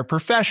would hire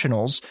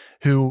professionals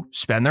who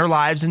spend their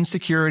lives in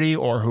security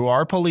or who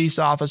are police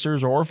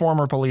officers or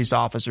former police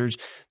officers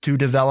to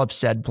develop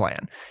said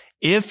plan.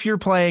 If you're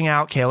playing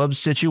out Caleb's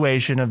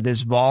situation of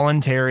this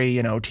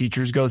voluntary,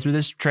 teachers go through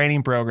this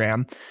training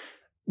program,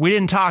 we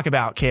didn't talk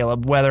about,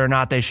 Caleb, whether or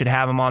not they should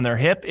have them on their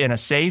hip, in a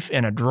safe,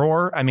 in a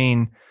drawer. I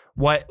mean,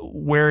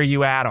 where are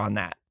you at on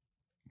that?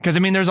 Because,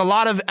 there's a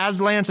lot of,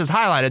 as Lance has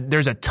highlighted,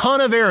 there's a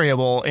ton of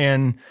variable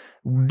in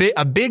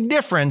a big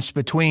difference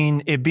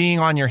between it being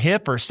on your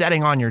hip or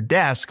setting on your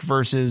desk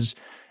versus,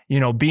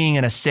 being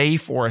in a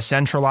safe or a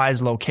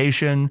centralized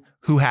location.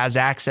 Who has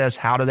access?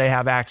 How do they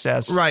have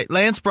access? Right.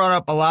 Lance brought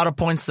up a lot of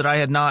points that I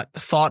had not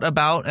thought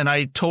about, and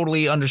I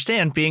totally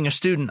understand. Being a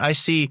student, I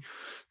see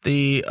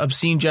the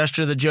obscene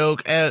gesture, the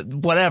joke,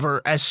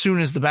 whatever, as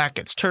soon as the back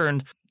gets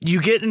turned.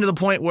 You get into the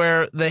point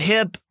where the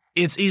hip,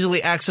 it's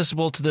easily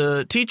accessible to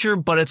the teacher,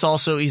 but it's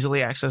also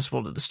easily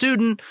accessible to the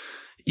student.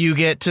 You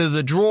get to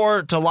the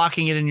drawer, to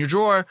locking it in your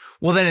drawer.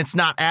 Well, then it's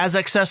not as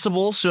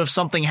accessible. So if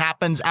something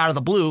happens out of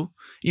the blue,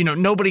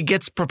 nobody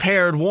gets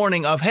prepared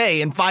warning of,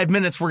 hey, in 5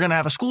 minutes, we're going to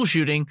have a school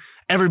shooting.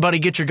 Everybody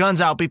get your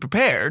guns out, be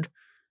prepared.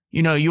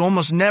 You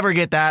almost never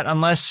get that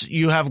unless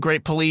you have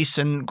great police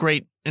and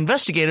great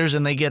investigators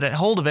and they get a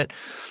hold of it.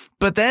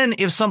 But then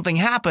if something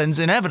happens,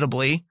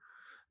 inevitably,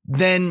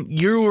 then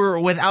you're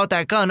without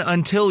that gun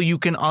until you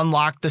can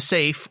unlock the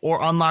safe or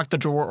unlock the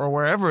drawer or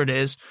wherever it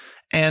is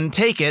and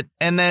take it.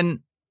 And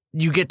then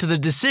you get to the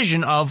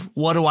decision of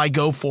what do I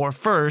go for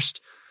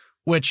first,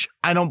 which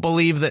I don't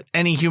believe that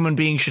any human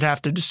being should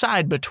have to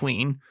decide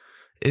between,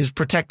 is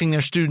protecting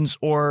their students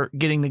or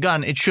getting the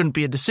gun. It shouldn't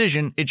be a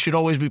decision. It should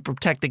always be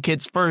protect the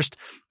kids first.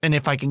 And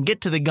if I can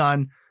get to the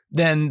gun,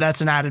 then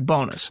that's an added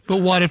bonus. But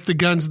what if the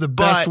gun's the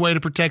best way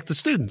to protect the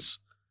students?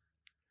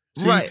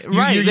 See, right.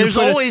 There's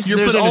always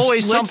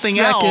something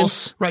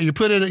else. Right. You're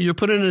put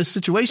in a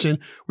situation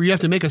where you have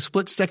to make a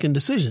split-second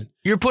decision.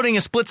 You're putting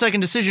a split-second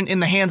decision in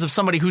the hands of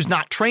somebody who's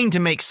not trained to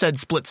make said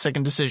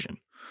split-second decision,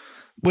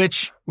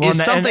 which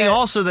is something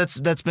also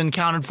that's been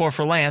counted for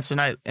Lance,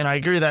 and I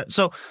agree with that.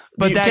 So,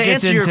 but to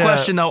answer your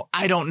question though,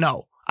 I don't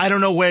know. I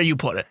don't know where you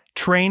put it.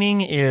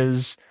 Training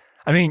is,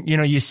 I mean,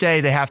 you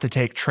say they have to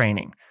take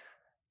training.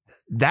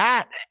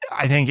 That,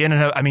 I think,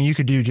 you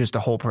could do just a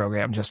whole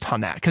program just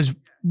on that. Because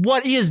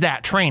what is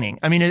that training?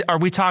 I mean, are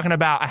we talking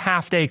about a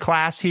half-day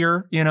class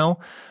here,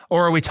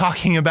 or are we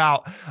talking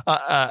about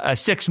a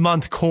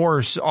 6-month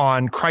course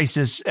on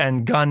crisis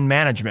and gun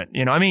management?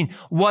 I mean,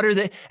 what are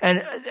they?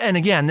 And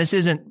again, this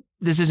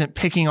isn't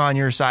picking on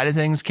your side of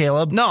things,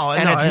 Caleb. No,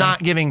 and it's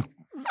not giving.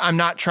 I'm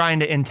not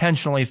trying to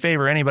intentionally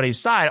favor anybody's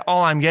side.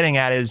 All I'm getting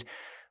at is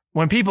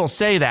when people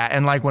say that,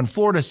 and like when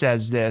Florida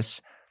says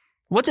this,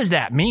 what does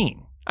that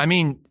mean? I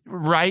mean,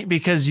 right?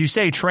 Because you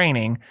say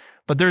training,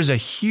 but there's a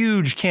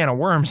huge can of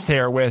worms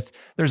there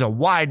there's a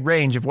wide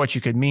range of what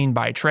you could mean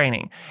by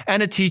training.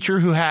 And a teacher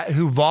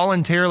who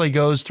voluntarily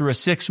goes through a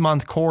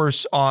 6-month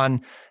course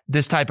on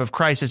this type of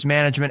crisis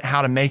management,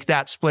 how to make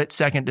that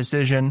split-second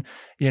decision,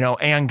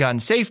 and gun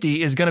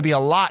safety is going to be a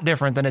lot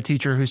different than a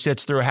teacher who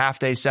sits through a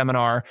half-day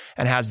seminar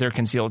and has their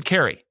concealed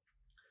carry.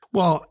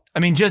 Well, I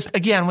mean, just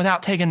again,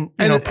 without taking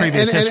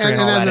previous history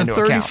and all that into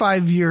account. As a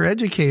 35-year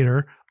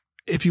educator,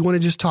 if you want to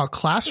just talk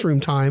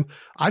classroom time,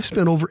 I've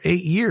spent over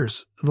 8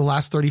 years, the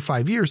last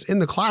 35 years in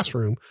the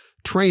classroom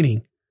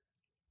training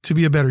to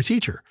be a better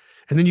teacher.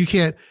 And then you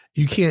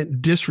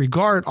can't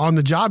disregard on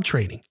the job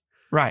training.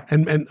 Right.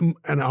 And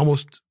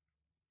almost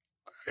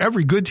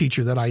every good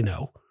teacher that I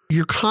know,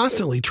 you're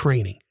constantly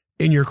training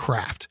in your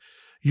craft.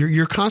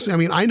 You're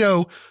constantly, I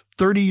know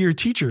 30-year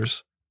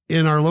teachers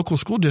in our local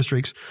school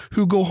districts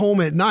who go home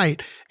at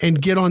night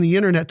and get on the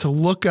internet to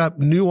look up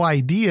new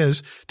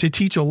ideas to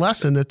teach a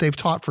lesson that they've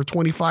taught for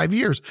 25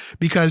 years.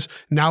 Because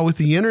now with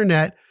the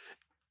internet,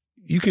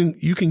 you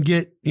can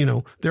get,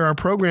 there are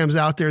programs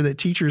out there that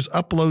teachers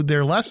upload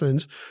their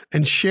lessons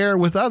and share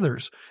with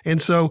others.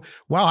 And so,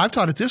 wow, I've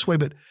taught it this way,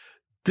 but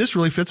this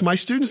really fits my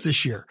students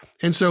this year.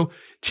 And so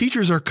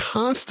teachers are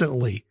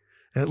constantly,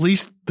 at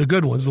least the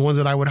good ones, the ones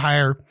that I would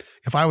hire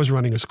if I was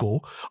running a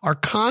school, are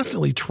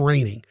constantly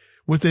training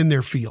within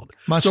their field.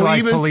 Much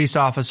like police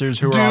officers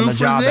who are on the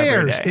job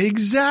every day.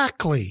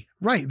 Exactly.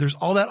 Right. There's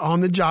all that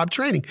on the job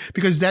training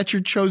because that's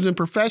your chosen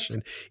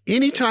profession.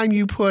 Anytime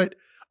you put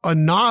a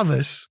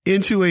novice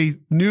into a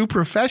new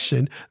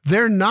profession,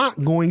 they're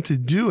not going to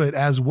do it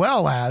as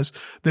well as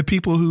the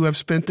people who have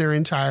spent their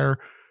entire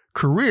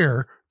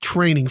career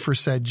training for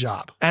said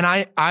job. And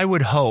I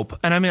would hope,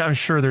 and I'm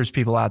sure there's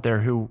people out there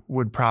who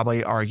would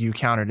probably argue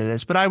counter to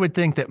this, but I would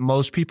think that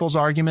most people's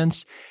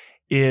arguments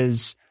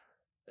is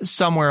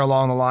somewhere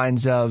along the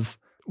lines of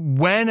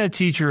when a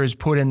teacher is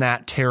put in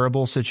that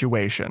terrible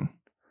situation,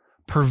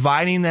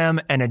 providing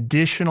them an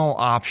additional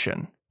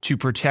option to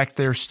protect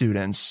their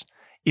students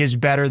is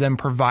better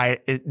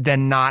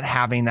than not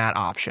having that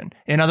option.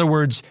 In other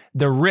words,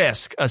 the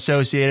risk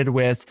associated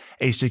with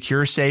a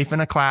secure safe in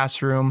a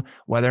classroom,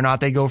 whether or not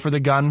they go for the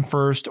gun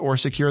first or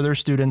secure their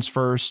students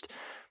first,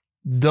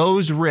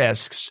 those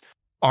risks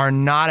are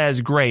not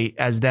as great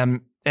as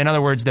them. In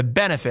other words, the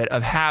benefit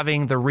of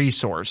having the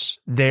resource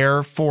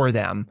there for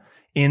them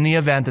in the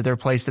event that they're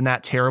placed in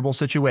that terrible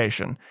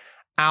situation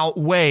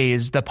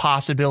outweighs the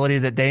possibility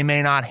that they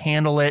may not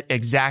handle it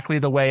exactly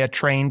the way a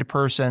trained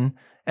person,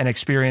 an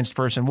experienced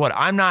person would.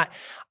 I'm not,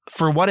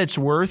 for what it's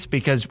worth,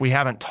 because we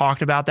haven't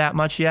talked about that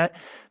much yet,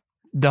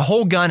 the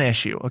whole gun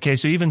issue. Okay,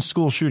 so even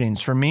school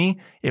shootings, for me,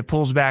 it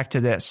pulls back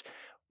to this.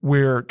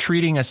 We're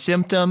treating a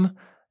symptom,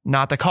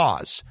 not the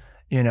cause,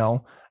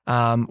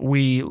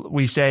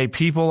 We say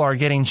people are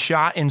getting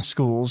shot in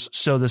schools,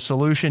 so the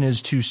solution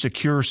is to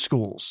secure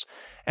schools.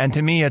 And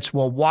to me, it's,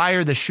 well, why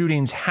are the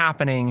shootings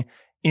happening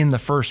in the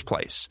first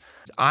place?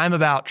 I'm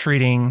about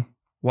treating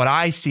what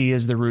I see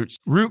as the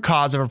root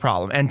cause of a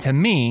problem. And to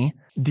me,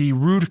 the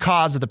root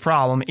cause of the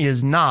problem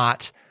is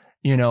not,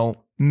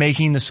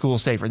 making the school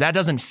safer. That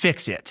doesn't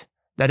fix it.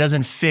 That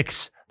doesn't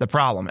fix the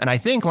problem. And I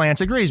think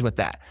Lance agrees with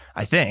that.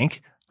 I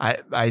think.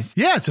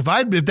 Yes, if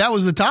that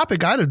was the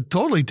topic, I'd have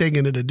totally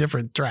taken it a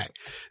different track.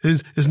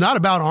 It's not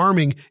about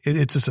arming.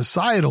 It's a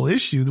societal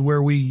issue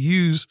where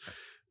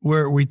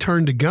we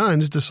turn to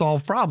guns to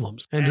solve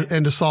problems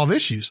and to solve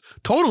issues.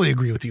 Totally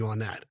agree with you on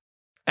that.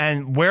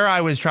 And where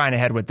I was trying to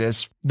head with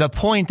this, the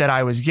point that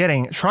I was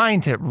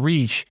trying to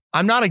reach,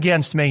 I'm not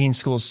against making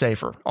schools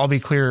safer. I'll be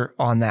clear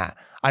on that.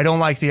 I don't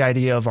like the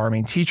idea of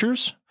arming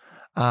teachers.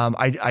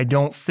 I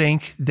don't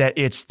think that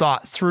it's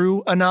thought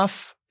through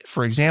enough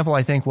For example,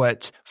 I think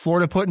what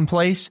Florida put in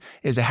place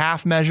is a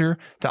half measure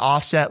to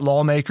offset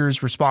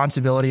lawmakers'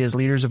 responsibility as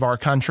leaders of our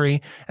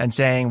country and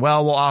saying,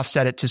 well, we'll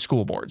offset it to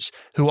school boards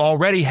who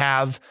already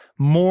have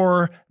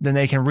more than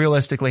they can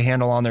realistically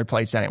handle on their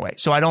plates anyway.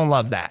 So I don't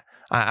love that.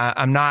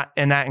 I'm not,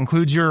 and that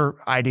includes your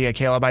idea,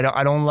 Caleb.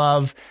 I don't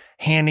love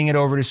handing it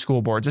over to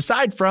school boards.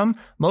 Aside from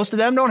most of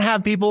them don't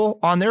have people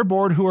on their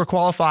board who are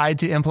qualified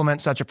to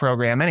implement such a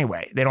program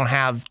anyway. They don't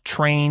have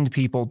trained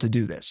people to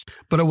do this.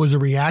 But it was a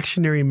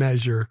reactionary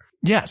measure.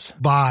 Yes.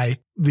 By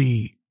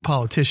the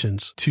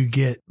politicians to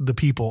get the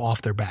people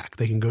off their back.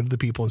 They can go to the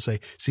people and say,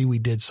 see, we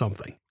did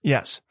something.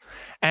 Yes.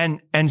 And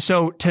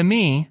so to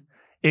me,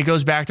 it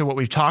goes back to what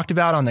we've talked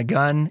about on the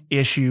gun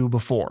issue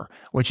before,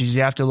 which is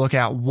you have to look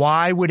at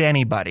why would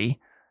anybody,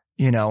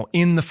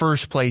 in the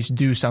first place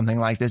do something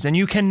like this? And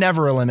you can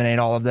never eliminate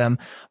all of them,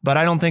 but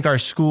I don't think our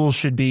schools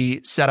should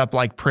be set up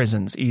like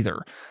prisons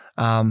either.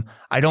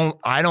 I don't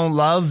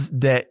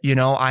love that,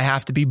 I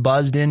have to be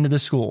buzzed into the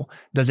school.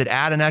 Does it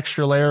add an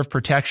extra layer of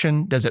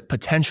protection? Does it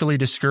potentially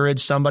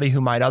discourage somebody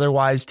who might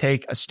otherwise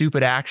take a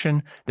stupid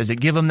action? Does it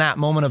give them that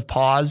moment of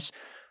pause?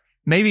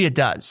 Maybe it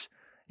does,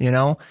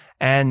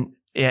 and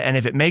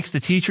if it makes the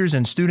teachers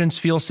and students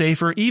feel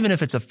safer, even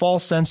if it's a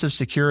false sense of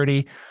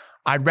security,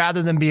 I'd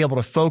rather them be able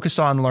to focus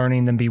on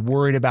learning than be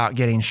worried about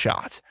getting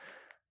shot.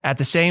 At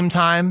the same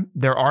time,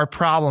 there are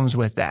problems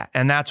with that.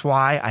 And that's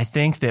why I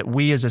think that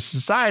we as a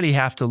society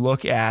have to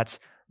look at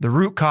the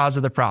root cause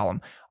of the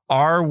problem.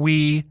 Are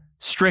we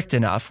strict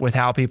enough with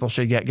how people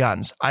should get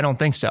guns? I don't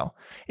think so.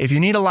 If you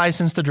need a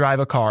license to drive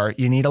a car,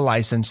 you need a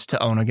license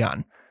to own a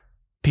gun.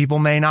 People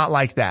may not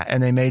like that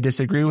and they may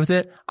disagree with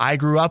it. I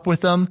grew up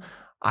with them.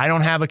 I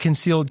don't have a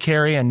concealed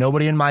carry and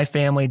nobody in my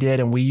family did,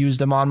 and we used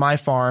them on my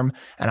farm,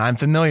 and I'm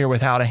familiar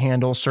with how to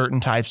handle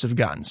certain types of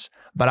guns.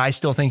 But I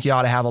still think you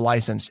ought to have a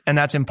license. And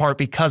that's in part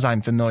because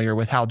I'm familiar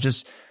with how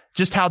just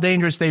how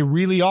dangerous they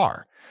really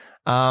are.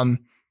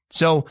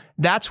 So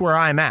that's where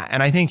I'm at.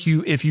 And I think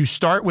if you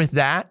start with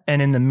that,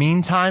 and in the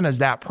meantime, as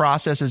that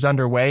process is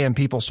underway and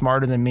people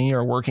smarter than me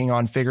are working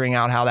on figuring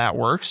out how that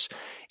works,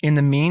 in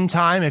the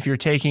meantime, if you're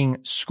taking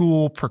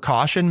school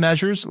precaution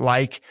measures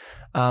like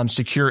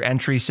secure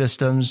entry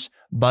systems,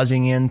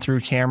 buzzing in through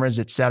cameras,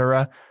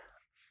 etc.,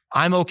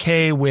 I'm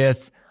okay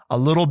with a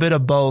little bit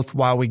of both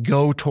while we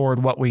go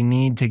toward what we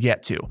need to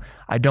get to.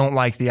 I don't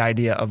like the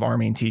idea of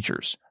arming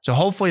teachers. So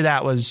hopefully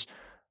that was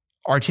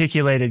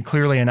articulated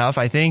clearly enough.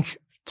 I think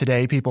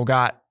today people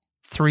got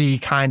 3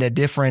 kind of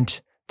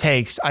different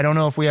takes. I don't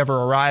know if we ever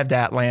arrived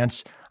at,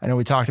 Lance, I know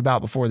we talked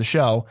about before the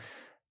show,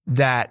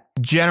 that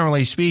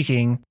generally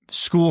speaking,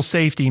 school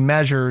safety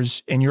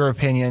measures, in your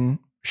opinion,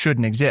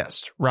 shouldn't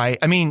exist, right?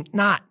 I mean,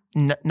 not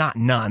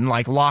none,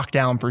 like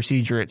lockdown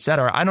procedure, et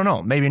cetera. I don't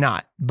know, maybe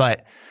not.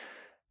 But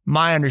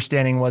my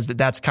understanding was that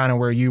that's kind of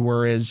where you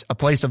were, is a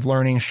place of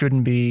learning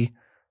shouldn't be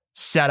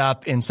set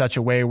up in such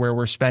a way where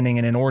we're spending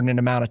an inordinate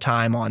amount of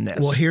time on this.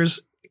 Well,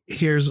 here's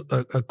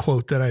a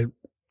quote that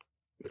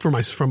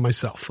from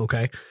myself,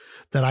 okay?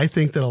 That I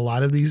think that a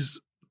lot of these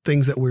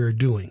things that we're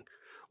doing,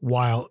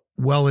 while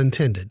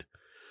well-intended,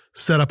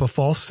 set up a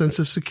false sense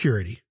of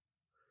security.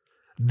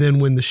 Then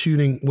when a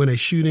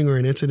shooting or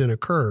an incident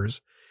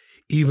occurs,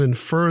 even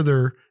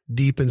further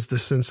deepens the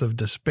sense of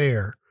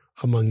despair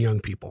among young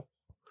people,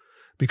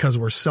 because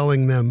we're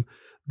selling them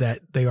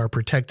that they are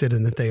protected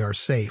and that they are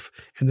safe.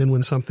 And then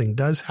when something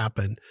does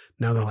happen,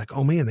 now they're like,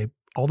 oh man,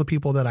 all the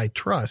people that I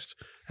trust,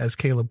 as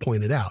Caleb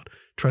pointed out,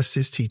 trust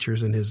his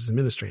teachers and his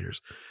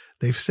administrators.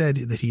 They've said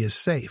that he is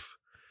safe.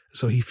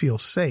 So he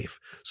feels safe.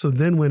 So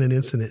then when an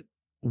incident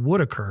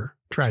would occur,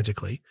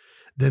 tragically,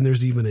 then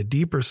there's even a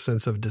deeper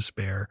sense of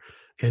despair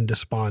and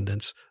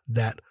despondence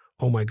that,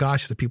 oh my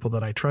gosh, the people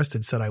that I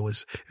trusted said I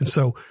was. And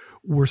so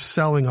we're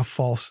selling a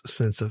false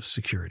sense of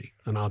security.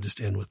 And I'll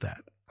just end with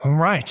that. All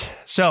right.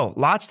 So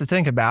lots to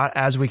think about.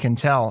 As we can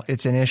tell,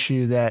 it's an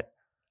issue that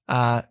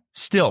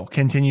still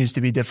continues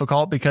to be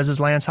difficult because, as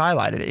Lance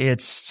highlighted,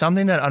 it's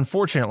something that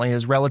unfortunately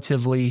is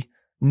relatively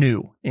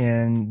new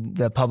in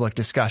the public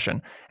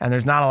discussion. And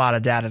there's not a lot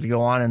of data to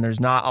go on, and there's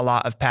not a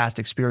lot of past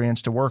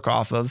experience to work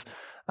off of.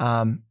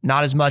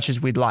 Not as much as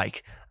we'd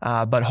like.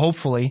 But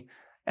hopefully,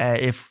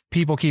 if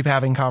people keep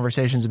having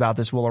conversations about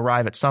this, we'll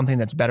arrive at something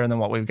that's better than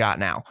what we've got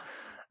now.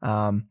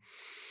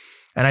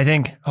 And I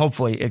think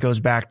hopefully it goes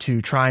back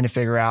to trying to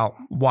figure out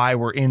why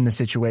we're in the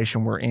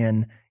situation we're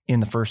in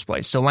the first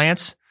place. So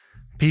Lance,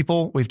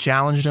 we've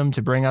challenged them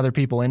to bring other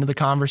people into the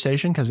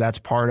conversation because that's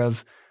part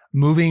of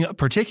moving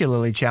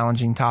particularly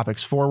challenging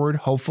topics forward,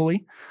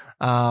 hopefully.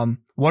 What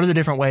are the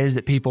different ways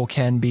that people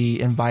can be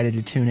invited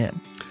to tune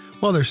in?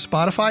 Well, there's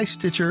Spotify,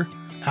 Stitcher,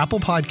 Apple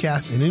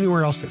Podcasts, and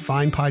anywhere else that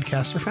fine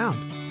podcasts are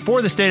found.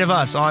 For the State of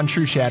Us on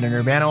TrueChat in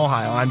Urbana,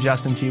 Ohio, I'm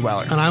Justin T.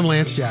 Weller. And I'm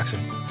Lance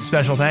Jackson.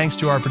 Special thanks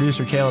to our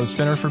producer, Caleb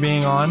Spinner, for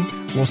being on.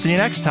 We'll see you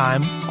next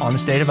time on The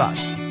State of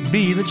Us.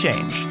 Be the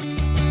change.